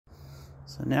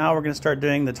So now we're going to start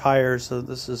doing the tires. So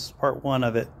this is part one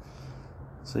of it.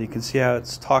 So you can see how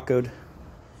it's tacoed.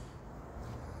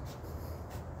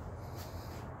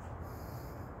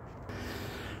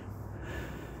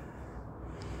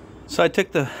 So I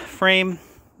took the frame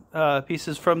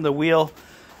pieces from the wheel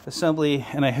assembly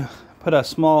and I put a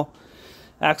small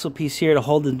axle piece here to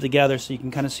hold them together so you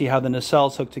can kind of see how the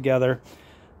nacelles hook together,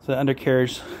 so the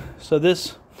undercarriage. So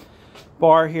this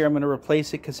bar here, I'm going to replace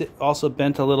it because it also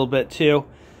bent a little bit too,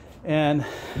 and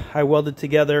I welded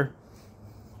together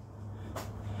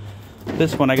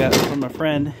this one I got from a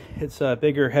friend. It's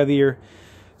bigger, heavier,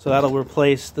 so that'll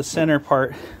replace the center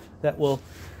part that will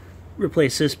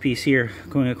replace this piece here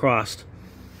going across.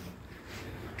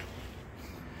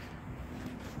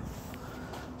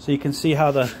 So you can see how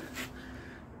the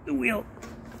wheel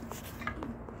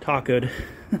tacoed,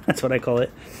 that's what I call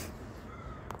it.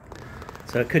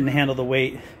 So it couldn't handle the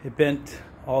weight. It bent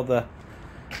all the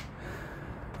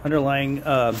underlying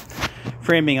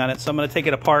framing on it. So I'm going to take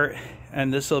it apart,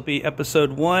 and this will be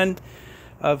episode 1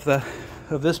 of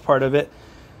this part of it.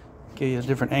 Give you a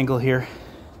different angle here,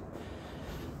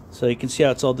 so you can see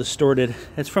how it's all distorted.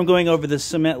 It's from going over this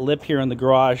cement lip here in the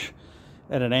garage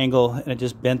at an angle, and it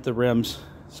just bent the rims.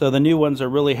 So the new ones are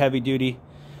really heavy duty.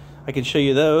 I can show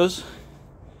you those.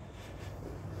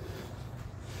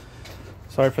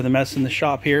 Sorry for the mess in the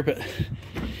shop here, but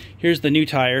here's the new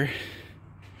tire.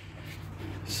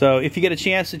 So if you get a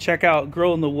chance to check out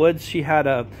Girl in the Woods, she had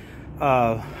a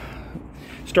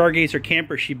Stargazer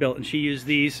camper she built, and she used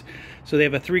these. So they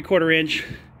have a 3/4 inch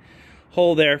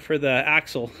hole there for the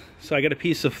axle. So I got a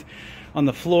piece of, on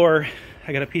the floor,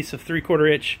 I got a piece of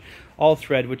 3/4 inch all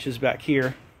thread, which is back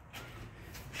here.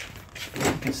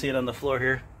 You can see it on the floor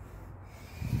here.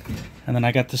 And then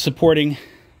I got the supporting.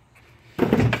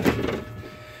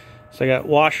 So I got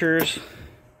washers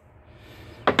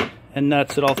and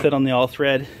nuts that all fit on the all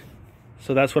thread.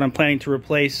 So that's what I'm planning to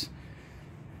replace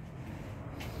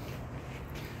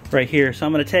right here. So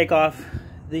I'm going to take off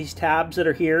these tabs that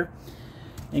are here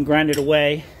and grind it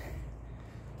away.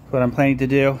 That's what I'm planning to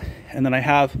do. And then I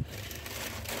have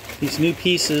these new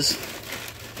pieces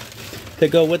that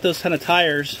go with those kind of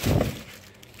tires.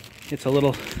 It's a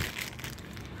little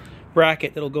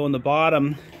bracket that'll go in the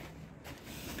bottom.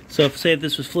 So if, say if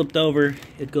this was flipped over,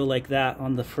 it'd go like that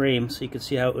on the frame, so you can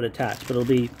see how it would attach, but it'll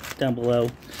be down below.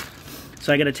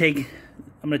 So I'm gonna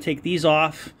take these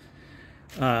off,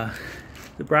 the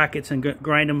brackets, and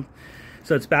grind them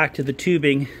so it's back to the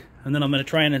tubing, and then I'm gonna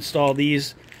try and install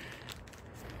these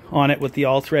on it with the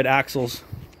all thread axles.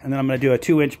 And then I'm gonna do a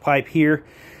 2-inch pipe here,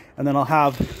 and then I'll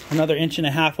have another 1.5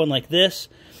 inch one like this,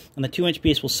 and the 2-inch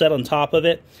piece will set on top of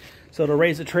it. So it'll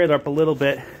raise the trailer up a little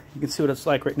bit. You can see what it's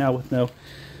like right now with no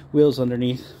wheels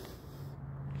underneath.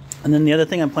 And then the other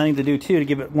thing I'm planning to do too, to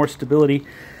give it more stability,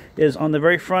 is on the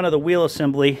very front of the wheel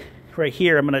assembly right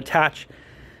here, I'm going to attach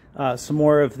some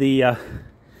more of the I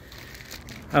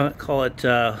would call it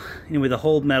anyway, the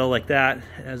hold metal like that,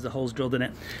 as the holes drilled in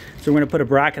it. So we're going to put a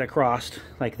bracket across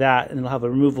like that, and it'll have a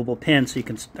removable pin, so you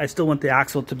can, I still want the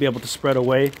axle to be able to spread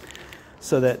away,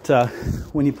 so that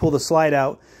when you pull the slide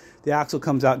out, the axle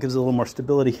comes out, gives it a little more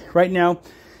stability. Right now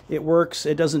it works,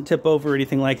 it doesn't tip over or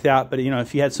anything like that, but you know,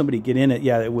 if you had somebody get in it,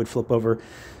 yeah, it would flip over.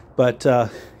 But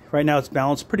right now it's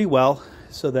balanced pretty well,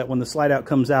 so that when the slide out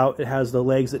comes out, it has the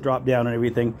legs that drop down and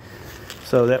everything,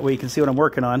 so that way you can see what I'm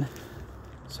working on.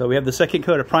 So we have the second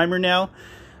coat of primer now.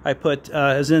 I put,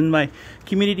 as in my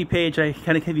community page, I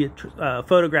kind of give you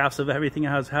photographs of everything,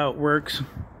 how it works.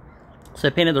 So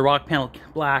I painted the rock panel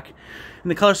black, and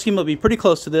the color scheme will be pretty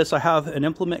close to this. I have an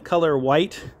implement color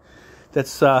white.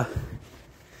 That's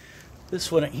this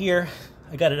one here.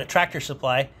 I got it at Tractor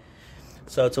Supply.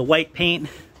 So it's a white paint.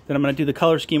 Then I'm going to do the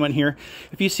color scheme on here.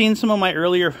 If you've seen some of my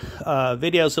earlier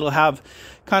videos, it'll have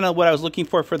kind of what I was looking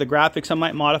for the graphics. I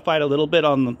might modify it a little bit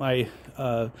on my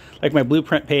like my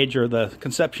blueprint page or the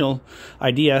conceptual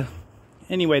idea.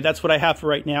 Anyway, that's what I have for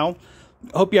right now.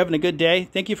 I hope you're having a good day.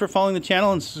 Thank you for following the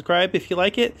channel, and subscribe if you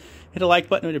like it. Hit a like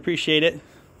button, we'd appreciate it.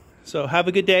 So have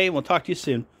a good day, and we'll talk to you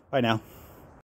soon. Bye now.